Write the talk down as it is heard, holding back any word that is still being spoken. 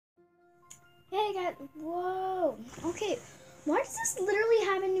Hey guys, whoa. Okay, why does this literally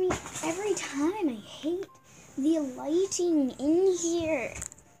happen to me every time? I hate the lighting in here.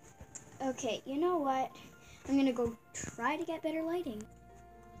 Okay, you know what? I'm gonna go try to get better lighting.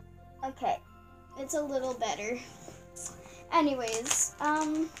 Okay, it's a little better. Anyways,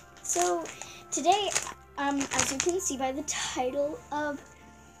 so today, as you can see by the title of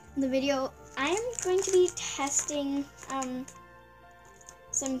the video, I am going to be testing,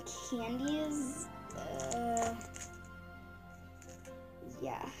 some candies.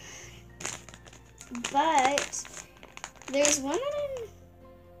 Yeah. But there's one that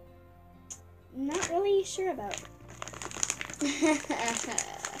I'm not really sure about.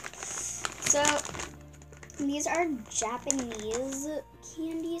 So these are Japanese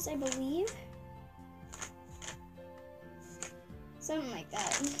candies, I believe. Something like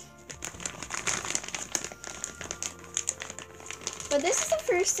that. But this is the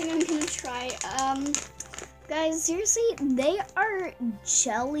first thing I'm gonna try. Guys, seriously, they are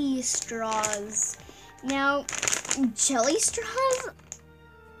jelly straws. Now, jelly straws?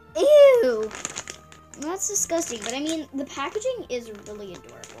 Ew! That's disgusting, but I mean, the packaging is really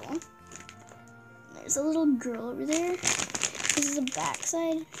adorable. There's a little girl over there. This is the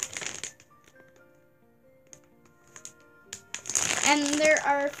backside. And there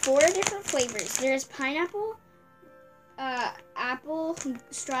are 4 different flavors. There's pineapple, apple,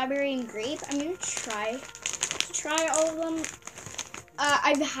 strawberry, and grape. I'm gonna try all of them.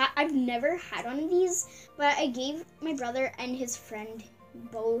 I've never had one of these, but I gave my brother and his friend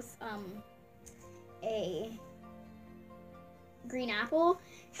both a green apple,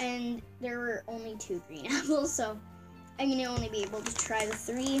 and there were only 2 green apples, so I'm gonna only be able to try the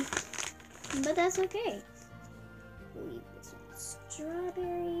 3, but that's okay. I believe this one's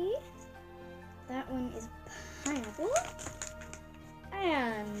strawberry. That one is pineapple.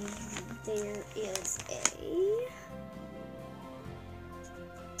 And there is a...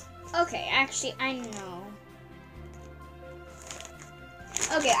 Okay, actually, I know.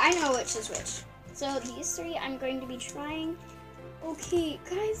 Okay, I know which is which. So these 3 I'm going to be trying. Okay,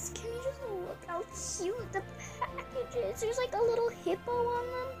 guys, can you just look how cute the package is? There's like a little hippo on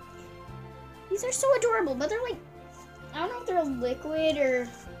them. These are so adorable, but they're like, I don't know if they're liquid or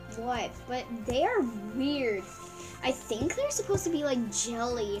what, but they are weird. I think they're supposed to be like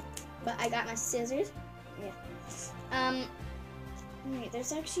jelly, but I got my scissors. Yeah. Wait,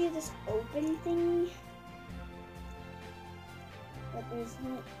 there's actually this open thingy. But there's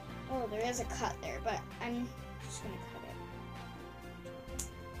no, oh, there is a cut there, but I'm just gonna cut it.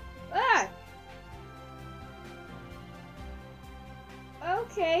 Ah!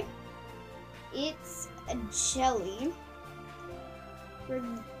 Okay. It's a jelly.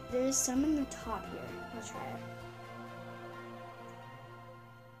 There's some in the top here. Let's try it.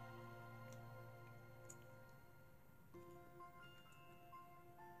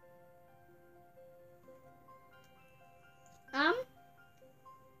 I'm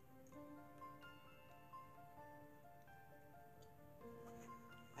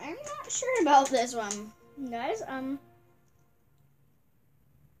not sure about this one, guys.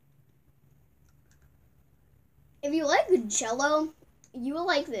 If you like the Jello, you will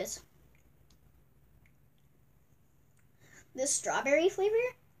like this. This strawberry flavor,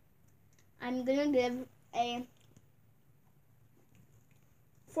 I'm gonna give a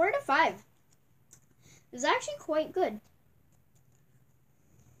 4 out of 5. It's actually quite good.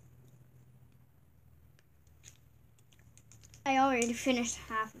 I already finished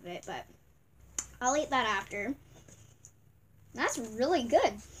half of it, but I'll eat that after. That's really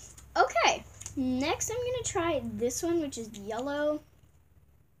good. Okay, next I'm gonna try this one, which is yellow.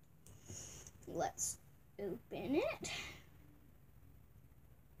 Let's open it.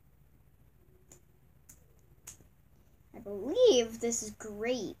 I believe this is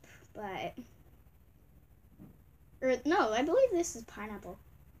grape, but... Or, no, I believe this is pineapple.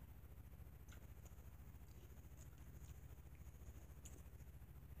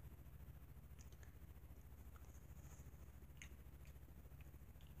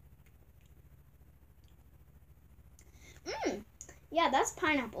 Yeah, that's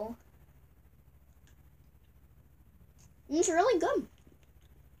pineapple. It's really good.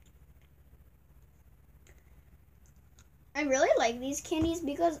 I really like these candies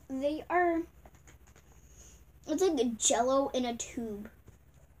because they are, it's like a Jello in a tube.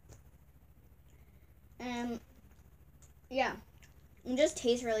 Yeah, it just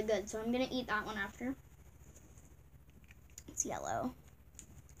tastes really good, so I'm gonna eat that one after. It's yellow.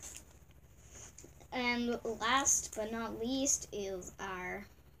 And last but not least is our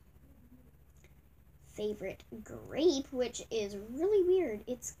favorite grape, which is really weird.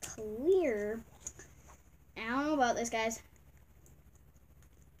 It's clear, about this, guys.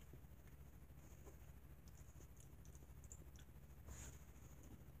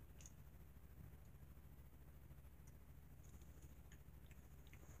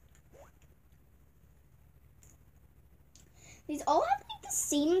 These all have like the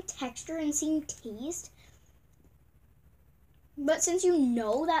same texture and same taste. But since you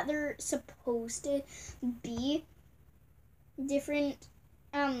know that they're supposed to be different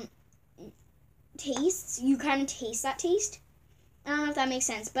tastes, you kind of taste that taste. I don't know if that makes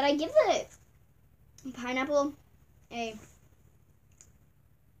sense, but I give the pineapple a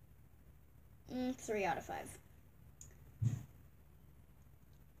 3 out of 5.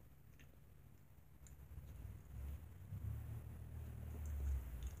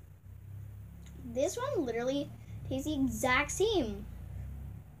 This one literally tastes the exact same.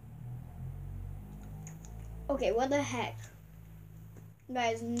 Okay, what the heck?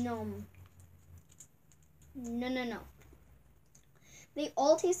 Guys, no. No. They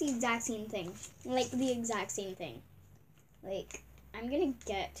all taste the exact same thing. Like, the exact same thing. Like, I'm gonna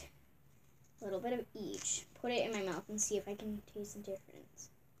get a little bit of each, put it in my mouth, and see if I can taste the difference.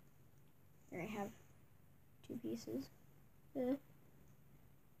 Here, I have 2 pieces.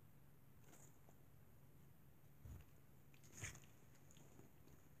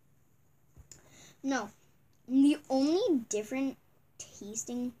 No. The only different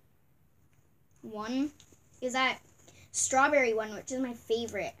tasting one is that strawberry one, which is my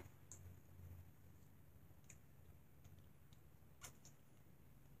favorite.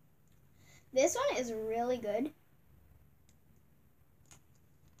 This one is really good.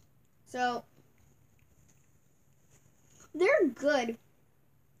 So, they're good,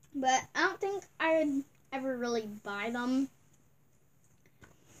 but I don't think I would ever really buy them.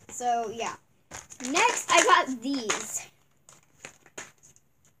 So, yeah. Next, I got these.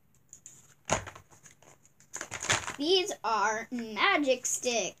 These are magic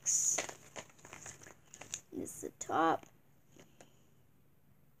sticks. This is the top.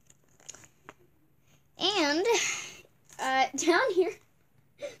 And down here,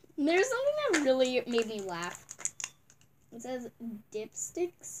 there's something that really made me laugh. It says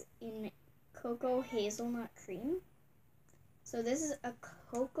dipsticks in cocoa hazelnut cream. So this is a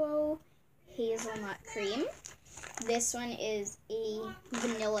cocoa hazelnut cream. This one is a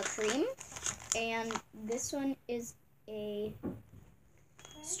vanilla cream. And this one is a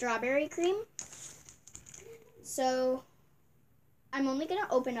strawberry cream. So I'm only going to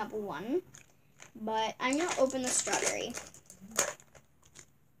open up one, but I'm going to open the strawberry.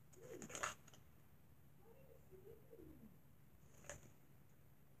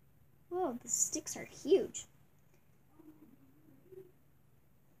 Whoa, the sticks are huge.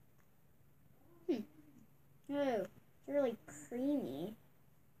 Oh, it's really creamy.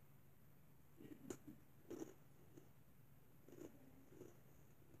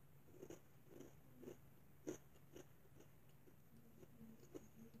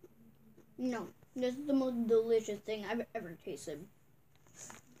 No, this is the most delicious thing I've ever tasted.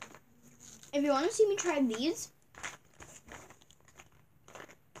 If you want to see me try these,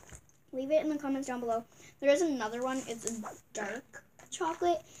 leave it in the comments down below. There is another one. It's a dark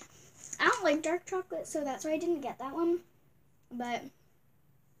chocolate. I don't like dark chocolate, so that's why I didn't get that one. But,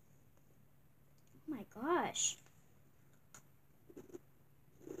 oh my gosh.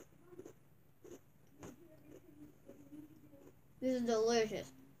 This is delicious.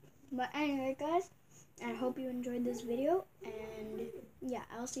 But anyway, guys, I hope you enjoyed this video. And, yeah,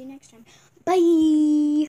 I'll see you next time. Bye!